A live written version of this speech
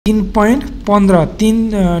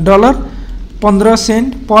$3.15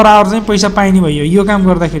 per hour चाहिँ पैसा पाइने भयो यो काम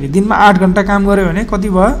गर्दाखेरि। दिनमा 8 घण्टा काम गर्यो भने कति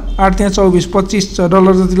भयो 8 त्यहाँ 24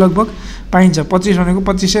 $25 जति लगभग पाइन्छ। 25 भनेको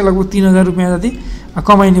 2500 लगभग 3000 रुपैयाँ जति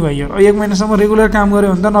कमाइने भयो। एक महिनासम्म रेगुलर काम गर्यो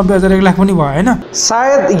भने त 90,000 1 लाख पनि भयो हैन।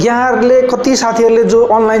 सायद यहाँहरुले कति साथीहरुले जो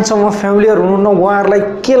अनलाइनसँग फ्यामिलियर हुनुहुन्न उहाँहरुलाई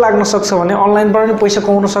के लाग्न सक्छ भने अनलाइनबाट पनि पैसा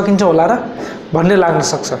कमाउन सकिन्छ होला र भन्ने लाग्न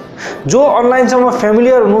सक्छ। जो अनलाइनसँग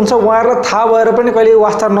फ्यामिलियर हुनुहुन्छ उहाँहरुलाई थाहा भएर पनि कहिले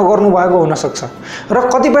वास्ता नगर्नु भएको हुन सक्छ। र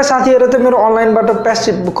कतिपय साथीहरु त मेरो अनलाइनबाट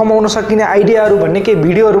पैसा कमाउन सकिने आइडियाहरु भन्ने के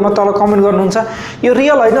भिडियोहरुमा तल कमेन्ट गर्नुहुन्छ यो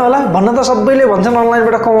रियल हैन होला भन्न त सबैले भन्छन्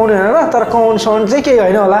अनलाइनबाट कमाउने हैन र तर कमाउन सक्ने चाहिँ केही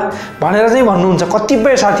हैन होला भनेर चाहिँ भन्नुहुन्छ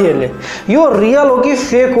कतिपय साथीहरुले। यो रियल हो कि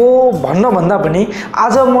फेक हो भन्न भन्दा पनि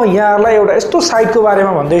आज म यहाँहरुलाई एउटा यस्तो साइटको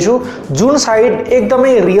बारेमा भन्दै छु जुन साइट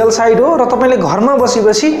एकदमै रियल साइट हो र तपाईले घरमा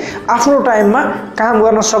बसी आफ्नो टाइममा काम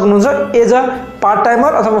गर्न सक्नुहुन्छ एज अ पार्ट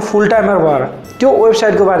टाइमर अथवा फुल टाइमर भएर। त्यो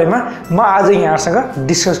वेबसाइटको बारेमा म आज यहाँहरुसँग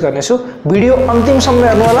डिस्कस गर्नेछु। भिडियो अन्तिमसम्म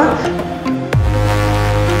हेर्नु होला।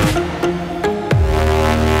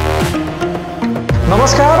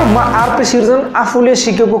 नमस्कार, म आरपी सिर्जन, आफूले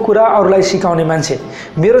सिकेको कुरा अरूलाई सिकाउने मान्छे।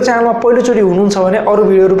 मेरो च्यानलमा पहिलोचोटि हुनुहुन्छ भने अरू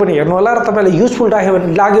भिडियोहरु पनि हेर्नु होला र तपाईलाई युजफुल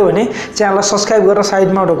लाग्यो भने च्यानललाई सब्स्क्राइब गरेर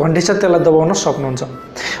साइडमा एउटा घण्टी छ त्यसलाई दबाउन सक्नुहुन्छ।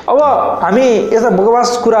 अब हामी यता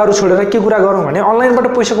बकवास कुराहरु छोडेर के कुरा गरौँ भने अनलाइनबाट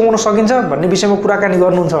पैसा कमाउन सकिन्छ भन्ने विषयमा कुराकानी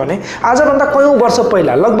गर्नुहुन्छ भने आजभन्दा कयौं वर्ष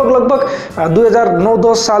पहिला लगभग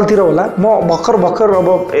 2009-10 सालतिर होला म भर्खर अब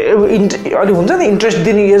अलि हुन्छ नि इन्ट्रेस्ट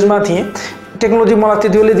दिने एजमा थिएँ। टेक्नोलोजी मलाई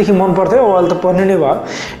त्यतिबेलादेखि मन पर्थ्यो अहिले त पर्ने नै भयो।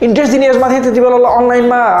 इन्ट्रेस्ट दिने एजमा थिएँ त्यतिबेला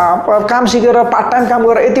अनलाइनमा काम सिकेर पार्ट टाइम काम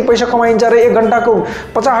गरेर यति पैसा कमाइन्छ र 1 घण्टाको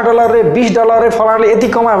 $50 रे $20 रे फलानाले यति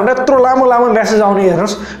कमायो भने यत्रो लामो मेसेज आउने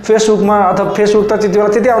हेर्नुस् फेसबुकमा अथवा फेसबुक त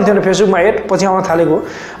त्यतिबेला त्यति आउँथ्यो नि फेसबुकमा एड पछि आउन थालेको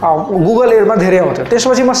गुगल एडमा धेरै आउँथ्यो।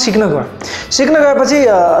 त्यसपछि म सिक्न गएपछि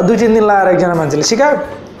 2-3 दिन लाएर एकजना मान्छेले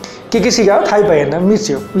सिकायो के सिकायो थाहै पाएन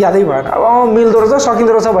मिल्यो यादै भएन। अब मिल्दो रहेछ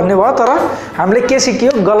सकिँदो रहेछ भन्ने भयो तर हामीले के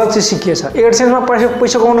सिकियो गलत चाहिँ सिकिएछ। एडसेन्समा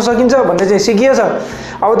पैसा कमाउन सकिन्छ भन्ने चाहिँ सिकिएछ।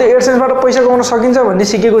 अब त्यो एडसेन्सबाट पैसा कमाउन सकिन्छ भन्ने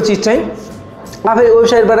सिकेको चिज चाहिँ आफै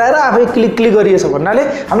वेबसाइटबाट आएर आफै क्लिक गरिएछ भन्नाले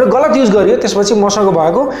हामीले गलत युज गरियो। त्यसपछि मसँग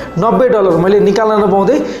भएको $90 मैले निकाल्न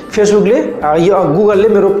नपाउँदै फेसबुकले यो गुगलले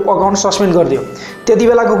मेरो अकाउन्ट सस्पेन्ड गरिदियो। त्यति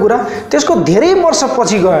बेलाको कुरा। त्यसको धेरै वर्ष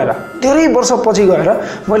पछि गएर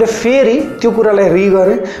मैले फेरि त्यो कुरालाई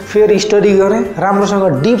गरेँ फेरि स्टडी गरेँ राम्रोसँग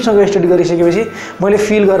डिपसँग स्टडी गरिसकेपछि मैले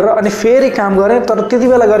फिल गरेर अनि फेरि काम गरेँ। तर त्यति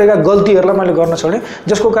बेला गरेका गल्तीहरूलाई मैले गर्न छोडेँ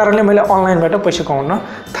जसको कारणले मैले अनलाइनबाट पैसा कमाउन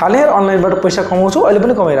थालेँ। अनलाइनबाट पैसा कमाउँछु अहिले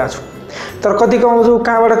पनि कमाइरहेको छु। तर कति कमाउँछु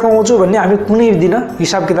कहाँबाट कमाउँछु भन्ने हामी कुनै दिन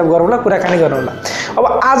हिसाब किताब गरौँला कुराकानी गरौँला। अब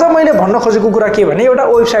आज मैले भन्न खोजेको कुरा के भने एउटा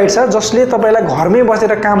वेबसाइट छ जसले तपाईलाई घरमै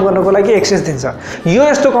बसेर काम गर्नको लागि एक्सेस दिन्छ। यो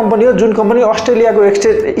यस्तो कम्पनी हो जुन कम्पनी अस्ट्रेलियाको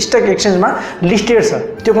स्टक एक्सचेन्जमा लिस्टेड छ।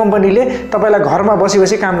 त्यो कम्पनीले तपाईलाई घरमा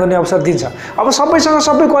बसी काम गर्ने अवसर दिन्छ। अब सबैसँग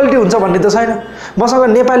सबै क्वालिटी हुन्छ भन्ने त छैन। मसँग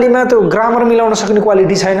नेपालीमा त्यो ग्रामर मिलाउन सक्ने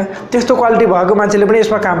क्वालिटी छैन। त्यस्तो क्वालिटी भएको मान्छेले पनि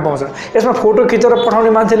यसमा काम पाउँछ। यसमा फोटो खिचेर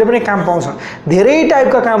पठाउने मान्छेले पनि काम पाउँछ। धेरै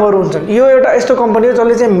टाइपका कामहरू हुन्छन्। यो एउटा यस्तो कम्पनी हो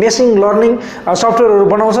जसले चाहिँ मेसिन लर्निङ सफ्टवेयरहरू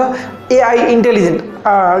बनाउँछ। एआई इन्टेलिजेन्ट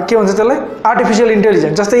के भन्छ त्यसलाई आर्टिफिशियल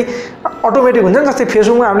इन्टेलिजेन्स जस्तै अटोमेटिक हुन्छ नि। जस्तै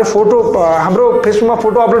फेसबुकमा हामीले हाम्रो फेसबुकमा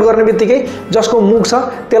फोटो अपलोड गर्ने बित्तिकै जसको मुख छ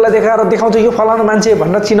त्यसलाई देखाउँछ यो फलाना मान्छे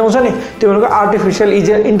भनेर चिनाउँछ नि त्यो भनेको आर्टिफिशियल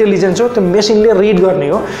इन्टेलिजेन्स हो। त्यो मेसिनले रिड गर्ने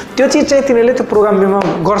हो। त्यो चिज चाहिँ तिनीहरूले त्यो प्रोग्राममा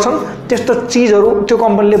गर्छन्। त्यस्तो चिजहरू त्यो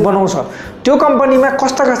कम्पनीले बनाउँछ। त्यो कम्पनीमा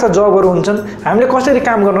कस्ता जबहरू हुन्छन् हामीले कसरी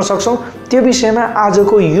काम गर्न सक्छौँ त्यो विषयमा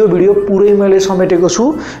आजको यो भिडियो पुरै मैले समेटेको छु।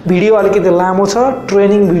 भिडियो अलिकति लामो छ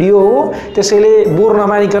ट्रेनिङ भिडियो हो त्यसैले बोर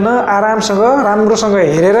नमानिकन आरामसँग राम्रोसँग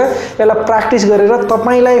हेरेर यसलाई प्र्याक्टिस गरेर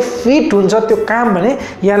तपाईलाई फिट हुन्छ त्यो काम भने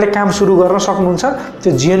यहाँले काम सुरु गर्न सक्नुहुन्छ।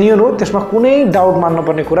 त्यो जेन्युन हो त्यसमा कुनै डाउट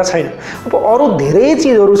मान्नुपर्ने कुरा छैन। अब अरू धेरै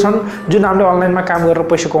चिजहरू छन् जुन हामीले अनलाइनमा काम गरेर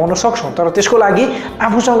पैसा कमाउन सक्छौँ तर त्यसको लागि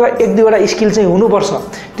आफूसँग 1-2 वटा स्किल चाहिँ हुनुपर्छ।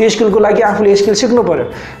 त्यो स्किलको लागि आफूले स्किल सिक्नु पर्यो।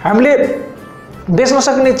 हामीले बेच्न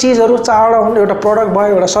सक्ने चिजहरू 4वटा हुन्। एउटा प्रडक्ट भयो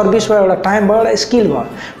एउटा सर्भिस भयो एउटा टाइम भयो एउटा स्किल भयो।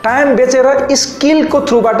 टाइम बेचेर स्किलको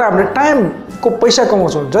थ्रुबाट हामीले टाइमको पैसा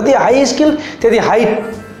कमाउँछौँ। जति हाई स्किल त्यति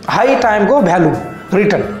हाई टाइमको भ्यालु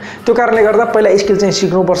रिटर्न। त्यो कारणले गर्दा पहिला स्किल चाहिँ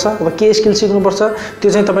सिक्नुपर्छ। अब के स्किल सिक्नुपर्छ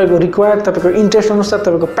त्यो चाहिँ तपाईको रिक्वायर्ड तपाईको इन्ट्रेस्ट अनुसार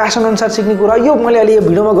तपाईको प्यासन अनुसार सिक्ने कुरा। यो मैले अलि यो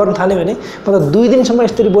भिडियोमा गर्न थालेँ भने म त 2 दिनसम्म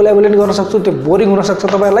यसरी बोलाइ गर्न सक्छु। त्यो बोरिङ हुन सक्छ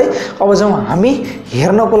तपाईहरुलाई। अब जाउँ हामी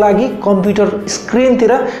हेर्नको लागि कम्प्युटर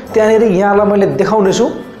स्क्रिनतिर। त्यहाँनेर यहाँलाई मैले देखाउने छु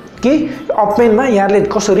कि अपमेनमा यहाँले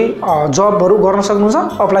कसरी जबहरू गर्न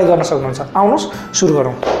सक्नुहुन्छ अप्लाई गर्न सक्नुहुन्छ। आउनुस् सुरु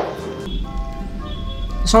गरौँ।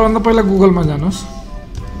 सबभन्दा पहिला गुगलमा जानुस्।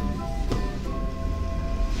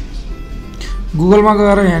 गुगलमा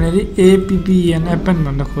गएर यहाँनेर एप्पन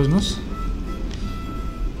भनेर खोज्नुस्।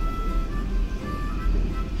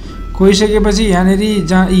 गइसकेपछि यहाँनेरि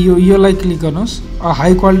जहाँ योलाई क्लिक गर्नुहोस्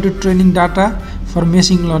high quality training data for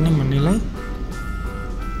machine learning भन्नेलाई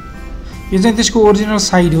यो चाहिँ त्यसको ओरिजिनल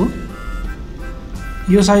साइट हो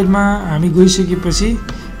यो साइटमा हामी गइसकेपछि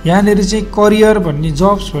यहाँनेरि चाहिँ करियर भन्ने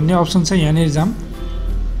जब्स भन्ने अप्सन छ यहाँनेरि जाम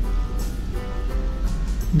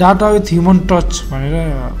डाटा विथ ह्युमन टच भनेर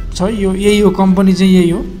छ यो यही हो कम्पनी चाहिँ यही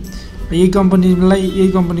हो यही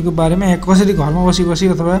कम्पनीको बारेमा यहाँ कसरी घरमा बसी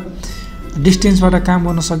अथवा डिस्टेन्सबाट काम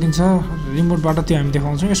गर्न सकिन्छ रिमोटबाट त्यो हामी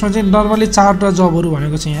देखाउँछौँ यसमा चाहिँ नर्मली 4वटा जबहरू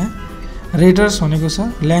भनेको छ यहाँ रेटर्स भनेको छ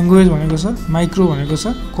ल्याङ्ग्वेज भनेको छ माइक्रो भनेको छ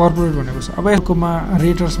कर्पोरेट भनेको छ अब यसकोमा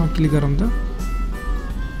रेटर्समा क्लिक गरौँ त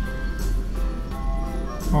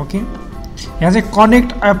ओके यहाँ चाहिँ कनेक्ट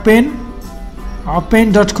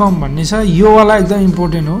appen.com भन्ने छ यो वाला एकदम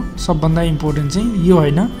इम्पोर्टेन्ट हो सबभन्दा इम्पोर्टेन्ट चाहिँ यो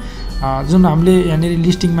होइन जुन हामीले यहाँनिर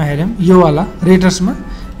लिस्टिङमा हेऱ्यौँ यो वाला रेटर्समा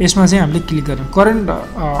यसमा चाहिँ हामीले क्लिक गऱ्यौँ करेन्ट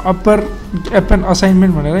एप्पन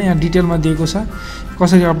असाइनमेन्ट भनेर यहाँ डिटेलमा दिएको छ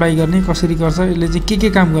कसरी अप्लाई गर्ने कसरी गर्छ यसले चाहिँ के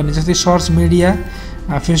काम गर्ने जस्तै सर्च मिडिया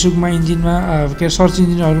फेसबुकमा इन्जिनमा के सर्च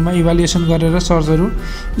इन्जिनहरूमा इभ्यालुएसन गरेर सर्चहरू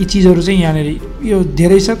यी चिजहरू चाहिँ यहाँनिर यो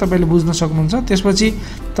धेरै छ तपाईँले बुझ्न सक्नुहुन्छ त्यसपछि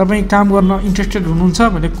तपाईँ काम गर्न इन्ट्रेस्टेड हुनुहुन्छ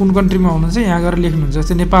भने कुन कन्ट्रीमा हुनुहुन्छ यहाँ गएर लेख्नुहुन्छ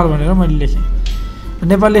जस्तै नेपाल भनेर मैले लेखेँ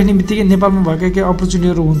नेपाल लेख्ने बित्तिकै नेपालमा भएका केही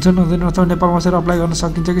अपर्च्युनिटीहरू हुन्छन् हुँदैन अथवा नेपालमा बसेर अप्लाई गर्न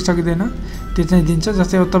सकिन्छ कि सकिँदैन त्यो चाहिँ दिन्छ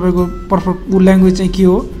जस्तै अब तपाईँको पर्फेक्ट ल्याङ्ग्वेज चाहिँ के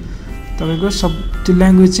हो तपाईँको सब त्यो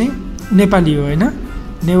ल्याङ्ग्वेज चाहिँ नेपाली हो होइन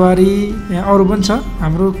नेवारी यहाँ अरू पनि छ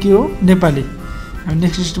हाम्रो के हो नेपाली हामी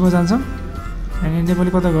नेक्स्ट लिस्टमा जान्छौँ अनि नेपाली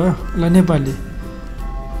कता गयो ल नेपाली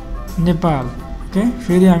नेपाल ओके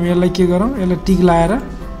फेरि हामी यसलाई के गरौँ यसलाई टिक लाएर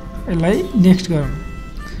यसलाई नेक्स्ट गरौँ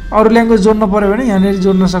अरू ल्याङ्ग्वेज जोड्न पऱ्यो भने यहाँनिर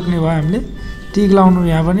जोड्न सक्ने भयो हामीले टिक लाउनु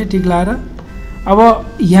यहाँ पनि टिक लाएर अब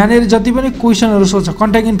यहाँनिर जति पनि क्वेसनहरू सोध्छ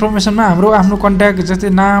कन्ट्याक्ट इन्फर्मेसनमा हाम्रो आफ्नो कन्ट्याक्ट जस्तै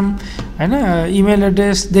नाम हैन इमेल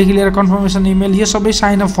एड्रेसदेखि लिएर कन्फर्मेसन इमेल यो सबै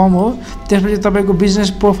साइन अप फर्म हो त्यसपछि तपाईँको बिजनेस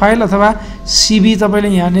प्रोफाइल अथवा सिभी तपाईँले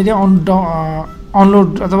यहाँनिर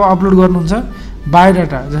अनलोड अथवा अपलोड गर्नुहुन्छ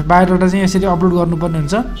बायोडाटा चाहिँ यसरी अपलोड गर्नुपर्ने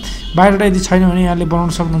हुन्छ बायोडाटा यदि छैन भने यहाँले बनाउन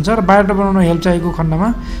सक्नुहुन्छ र बायोडाटा बनाउन हेल्प चाहिएको खण्डमा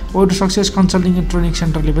ओ to success consulting and training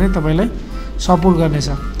सेन्टरले पनि तपाईँलाई सपोर्ट गर्नेछ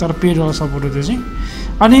तर पेडवाला सपोर्ट हो त्यो चाहिँ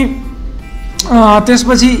अनि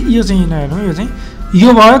त्यसपछि यो चाहिँ हेर्नु यो चाहिँ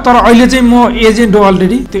यो भयो तर अहिले चाहिँ म एजेन्ट हो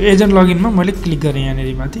अलरेडी त्यो एजेन्ट लगइनमा मैले क्लिक गरेँ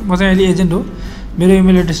यहाँनिर माथि म चाहिँ अहिले एजेन्ट हो मेरो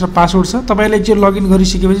इमेल एड्रेस र पासवर्ड छ तपाईँले एकचोटि लगइन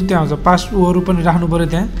गरिसकेपछि त्यहाँ हुन्छ पासवर्डहरू पनि राख्नु पऱ्यो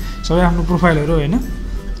त्यहाँ सबै आफ्नो प्रोफाइलहरू होइन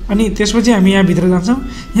अनि त्यसपछि हामी यहाँभित्र जान्छौँ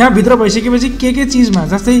यहाँभित्र भइसकेपछि के चिजमा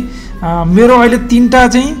जस्तै मेरो अहिले 3टा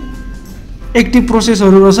चाहिँ एक्टिभ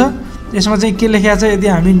प्रोसेसहरू रहेछ यसमा चाहिँ के लेखेको छ यदि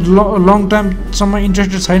हामी लङ टर्मसम्म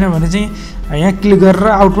इन्ट्रेस्टेड छैन भने चाहिँ यहाँ क्लिक गरेर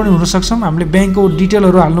आउट पनि हुन सक्छौँ हामीले ब्याङ्कको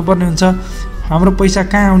डिटेलहरू हाल्नुपर्ने हुन्छ हाम्रो पैसा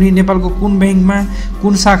कहाँ आउने नेपालको कुन ब्याङ्कमा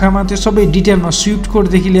कुन शाखामा त्यो सबै डिटेलमा स्विफ्ट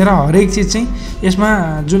कोडदेखि लिएर हरेक चिज चाहिँ यसमा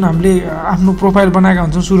जुन हामीले आफ्नो प्रोफाइल बनाएका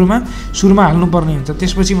हुन्छौँ सुरुमा हाल्नुपर्ने हुन्छ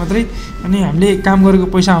त्यसपछि मात्रै अनि हामीले काम गरेको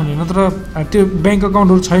पैसा आउने नत्र त्यो ब्याङ्क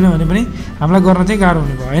अकाउन्टहरू छैन भने पनि हामीलाई गर्न चाहिँ गाह्रो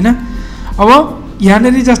हुने भयो होइन अब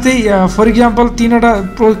यहाँनिर जस्तै फर इक्जाम्पल 3वटा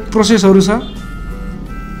प्रोसेसहरू छ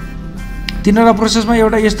 3वटा प्रोसेसमा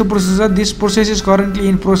एउटा यस्तो प्रोसेस छ this process is currently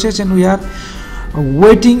in process and we are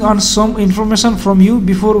waiting on some information from you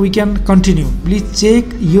before we can continue please check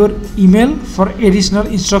your email for additional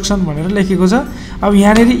instruction भनेर लेखेको छ अब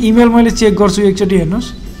यहाँनिर इमेल मैले चेक गर्छु एकचोटि हेर्नुहोस्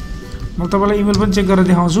म तपाईँलाई इमेल पनि चेक गरेर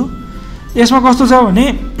देखाउँछु यसमा कस्तो छ भने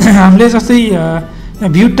हामीले जस्तै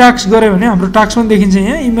भ्यू टास्क गऱ्यो भने हाम्रो टास्क पनि देखिन्छ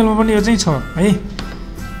यहाँ इमेलमा पनि यो चाहिँ छ है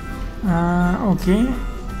ओके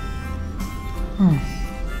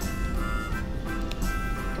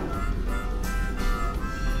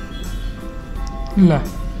ल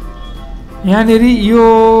यहाँनिर यो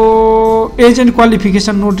एजेन्ट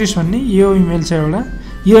क्वालिफिकेसन नोटिस भन्ने यो इमेल छ एउटा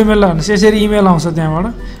यो इमेल हेर्नुहोस् यसरी इमेल आउँछ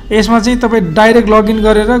त्यहाँबाट यसमा चाहिँ तपाईँ डाइरेक्ट लगइन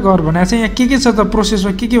गरेर गर भनेर चाहिँ यहाँ के छ त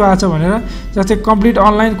प्रोसेसमा के भएको छ भनेर जस्तै complete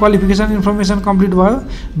online qualification information complete भयो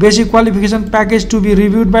basic qualification package to be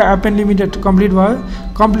reviewed by एपेन limited complete भयो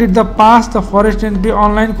complete the pass the forest and be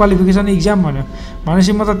online qualification exam भन्यो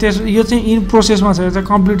भनेपछि म त त्यस यो चाहिँ इन प्रोसेसमा छ यो चाहिँ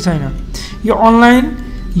कम्प्लिट छैन यो अनलाइन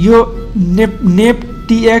यो नेप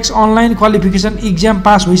टिएक्स अनलाइन क्वालिफिकेसन इक्जाम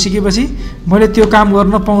पास भइसकेपछि मैले त्यो काम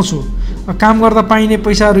गर्न पाउँछु काम गर्दा पाइने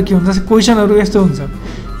पैसाहरू के हुन्छ क्वेसनहरू यस्तो हुन्छ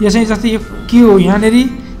यो चाहिँ जस्तै यो के हो यहाँनिर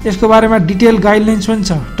यसको बारेमा डिटेल गाइडलाइन्स पनि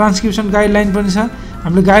छ ट्रान्सक्रिप्सन गाइडलाइन पनि छ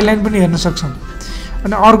हामीले गाइडलाइन पनि हेर्न सक्छौँ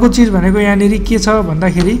अनि अर्को चिज भनेको यहाँनिर के छ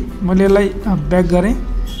भन्दाखेरि मैले यसलाई ब्याक गरेँ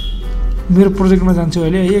मेरो प्रोजेक्टमा जान्छु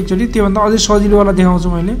अहिले है एकचोटि त्योभन्दा अझै सजिलोवाला देखाउँछु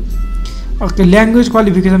मैले ओके ल्याङ्ग्वेज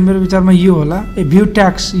क्वालिफिकेसन मेरो विचारमा यो होला भ्यू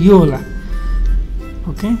ट्याक्स यो होला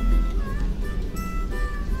ओके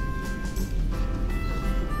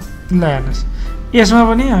ल हेर्नुहोस् यसमा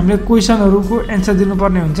पनि हामीले क्वेसनहरूको एन्सर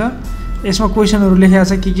दिनुपर्ने हुन्छ। यसमा क्वेसनहरू लेखेको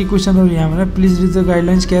छ के क्वेसनहरू यहाँ भनेर please read the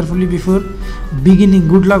guidelines carefully before beginning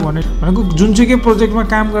good lock भनेको जुनसुकै प्रोजेक्टमा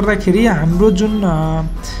काम गर्दाखेरि हाम्रो जुन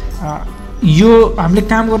यो हामीले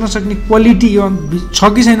काम गर्न सक्ने क्वालिटी यो छ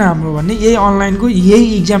कि छैन हाम्रो भन्ने यही अनलाइनको यही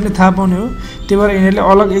इक्जामले थाहा पाउने हो। त्यही भएर यिनीहरूले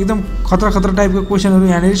अलग एकदम खतरा टाइपको क्वेसनहरू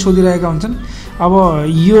यहाँनिर सोधिरहेका हुन्छन्। अब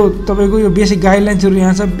यो तपाईँको यो बेसिक गाइडलाइन्सहरू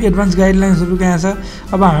यहाँ छ, एडभान्स गाइडलाइन्सहरू यहाँ छ।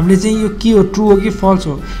 अब हामीले चाहिँ यो के हो, ट्रु हो कि फल्स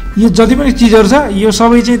हो, यो जति पनि चिजहरू छ यो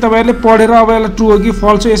सबै चाहिँ तपाईँहरूले पढेर अब यसलाई ट्रु हो कि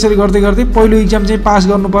फल्स हो यसरी गर्दै गर्दै पहिलो इक्जाम चाहिँ पास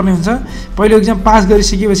गर्नुपर्ने हुन्छ। पहिलो इक्जाम पास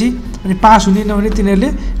गरिसकेपछि अनि पास हुने नहुने तिनीहरूले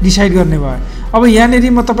डिसाइड गर्ने भयो। अब यहाँनिर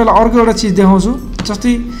म तपाईँलाई अर्को एउटा चिज देखाउँछु।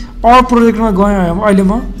 जस्तै अल प्रोजेक्टमा गएँ अहिले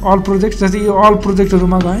म अल प्रोजेक्ट, जस्तै यो अल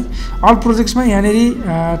प्रोजेक्टहरूमा गएँ। अल प्रोजेक्ट्समा यहाँनिर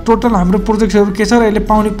टोटल हाम्रो प्रोजेक्टहरू के छ र यसले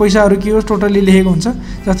पाउने पैसाहरू के हो टोटली लेखेको हुन्छ।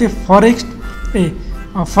 जस्तै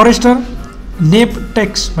फरेस्टर नेप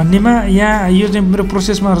ट्याक्स भन्नेमा यहाँ यो चाहिँ मेरो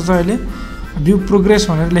प्रोसेसमा रहेछ अहिले भ्यू प्रोग्रेस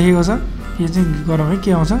भनेर लेखेको छ। यो चाहिँ गरौँ है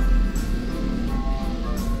के आउँछ।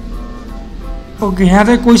 ओके यहाँ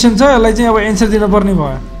चाहिँ क्वेसन छ, यसलाई चाहिँ अब एन्सर दिनुपर्ने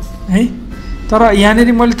भयो है। तर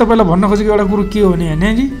यहाँनिर मैले तपाईँलाई भन्न खोजेको एउटा कुरो के हो भने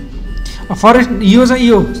यहाँनिर फरेस्ट यो चाहिँ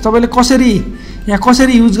यो तपाईँले कसरी यहाँ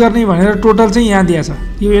कसरी युज गर्ने भनेर टोटल चाहिँ यहाँ दिएको छ।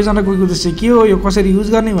 यो योजनाको उद्देश्य के हो, यो कसरी युज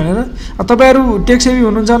गर्ने भनेर तपाईँहरू टेक सेभी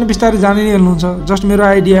हुनुहुन्छ भने बिस्तारै जाने नै हाल्नुहुन्छ। जस्ट मेरो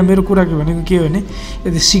आइडिया मेरो कुरा भनेको के हो भने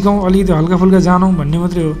यदि सिकौँ अलिकति हल्का फुल्का जानौँ भन्ने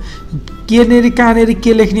मात्रै हो। केनेरि कहाँनेरि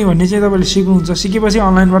के लेख्ने भन्ने चाहिँ तपाईँले सिक्नुहुन्छ। सिकेपछि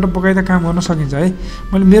अनलाइनबाट बकाइदा काम गर्न सकिन्छ है।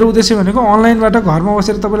 मैले मेरो उद्देश्य भनेको अनलाइनबाट घरमा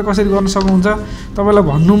बसेर तपाईँले कसरी गर्न सक्नुहुन्छ तपाईँलाई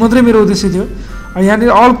भन्नु मात्रै मेरो उद्देश्य थियो। यहाँनिर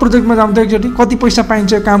अल प्रोजेक्टमा जाँदा एकचोटि कति पैसा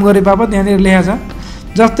पाइन्छ काम गरे बापत यहाँनिर लेखा छ।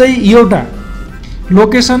 जस्तै एउटा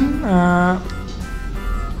लोकेसन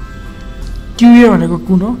क्युए भनेको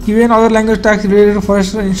कुन हो, क्युए and other language tax related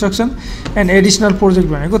forest instruction and additional project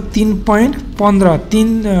भनेको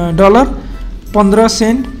 $3.15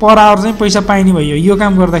 पर आवर चाहिँ पैसा पाइने भयो। यो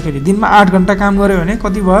काम गर्दाखेरि दिनमा 8 घन्टा काम गऱ्यो भने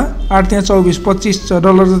कति भयो 8 त्यहाँ 24 $25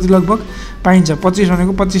 जति लगभग पाइन्छ। 25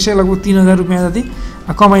 भनेको 2500 लगभग 3000 रुपियाँ जति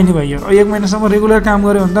कमाइने भयो। एक महिनासम्म रेगुलर काम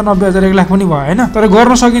गऱ्यो भने त 90,000 1 लाख पनि भयो होइन। तर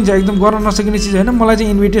गर्न सकिन्छ, एकदम गर्न नसकिने चिज होइन। मलाई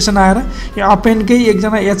चाहिँ इन्भिटेसन आएर यो अपेनकै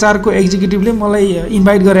एकजना एचआरको एक्जिक्युटिभले मलाई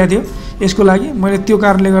इन्भाइट गरेको थियो यसको लागि। मैले त्यो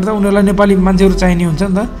कारणले गर्दा उनीहरूलाई नेपाली मान्छेहरू चाहिने हुन्छ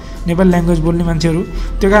नि त, नेपाली ल्याङ्ग्वेज बोल्ने मान्छेहरू।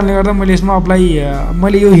 त्यो कारणले गर्दा मैले यसमा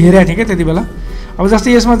मैले यो हेरेको थिएँ क्या त्यति बेला। अब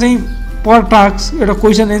जस्तै यसमा चाहिँ पर टास्क एउटा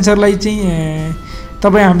क्वेसन एन्सरलाई चाहिँ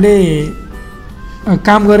तपाईँ हामीले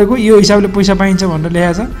काम गरेको यो हिसाबले पैसा पाइन्छ भनेर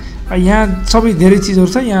लेखेको छ। यहाँ सबै धेरै चिजहरू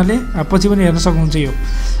छ, यहाँले पछि पनि हेर्न सक्नुहुन्छ। यो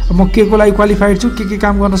म के को लागि क्वालिफाइड छु, के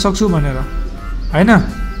काम गर्न सक्छु भनेर होइन।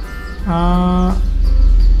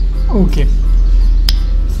 ओके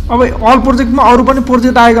अब अल प्रोजेक्टमा अरू पनि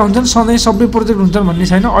प्रोजेक्ट आएका हुन्छन्, सधैँ सबै प्रोजेक्ट हुन्छन् भन्ने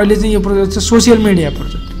छैन। अहिले चाहिँ यो प्रोजेक्ट छ सोसियल मिडिया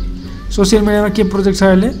प्रोजेक्ट। सोसियल मिडियामा के प्रोजेक्ट छ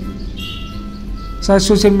अहिले, सायद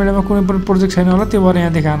सोसियल मिडियामा कुनै पनि प्रोजेक्ट छैन होला, त्यो भएर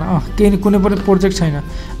यहाँ देखाएन। केही कुनै पनि प्रोजेक्ट छैन।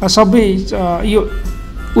 सबै यो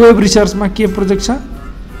वेब रिसर्चमा के प्रोजेक्ट छ,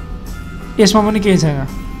 यसमा पनि केही छैन।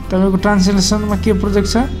 तपाईँको ट्रान्सलेसनमा के प्रोजेक्ट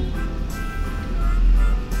छ,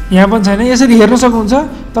 यहाँ पनि छैन। यसरी हेर्न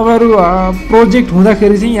सक्नुहुन्छ तपाईँहरू प्रोजेक्ट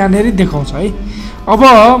हुँदाखेरि चाहिँ यहाँनिर देखाउँछ है। अब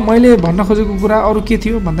मैले भन्न खोजेको कुरा अरू के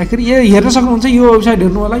थियो भन्दाखेरि यो हेर्न सक्नुहुन्छ। यो वेबसाइट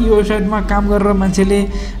हेर्नु होला। यो वेबसाइटमा काम गरेर मान्छेले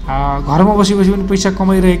घरमा बसी पनि पैसा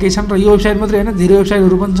कमाइरहेकै छन्। र यो वेबसाइट मात्रै होइन, धेरै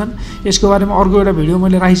वेबसाइटहरू पनि छन्। यसको बारेमा अर्को एउटा भिडियो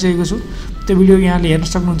मैले राखिसकेको छु। त्यो भिडियो यहाँले हेर्न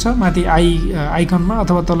सक्नुहुन्छ माथि आइकनमा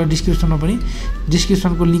अथवा तल डिस्क्रिप्सनमा पनि,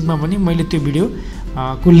 डिस्क्रिप्सनको लिङ्कमा पनि मैले त्यो भिडियो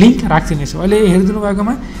को लिङ्क राखिदिने छु। अहिले हेरिदिनु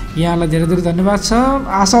भएकोमा यहाँलाई धेरै धेरै धन्यवाद छ।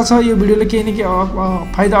 आशा छ यो भिडियोले केही न केही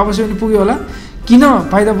फाइदा अवश्य पनि पुग्यो होला। किन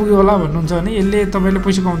फाइदा पुग्यो होला भन्नुहुन्छ भने यसले तपाईँले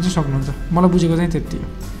पैसा कमाउन चाहिँ सक्नुहुन्छ। मलाई बुझेको चाहिँ त्यति हो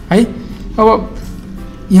है। अब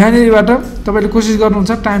यहाँनिरबाट तपाईँले कोसिस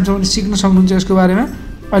गर्नुहुन्छ, टाइम छ भने सिक्न सक्नुहुन्छ यसको बारेमा।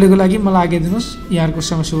 अहिलेको लागि मलाई आज्ञा दिनुहोस्। यहाँहरूको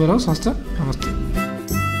समय शुभ रहोस्। हस्त नमस्ते।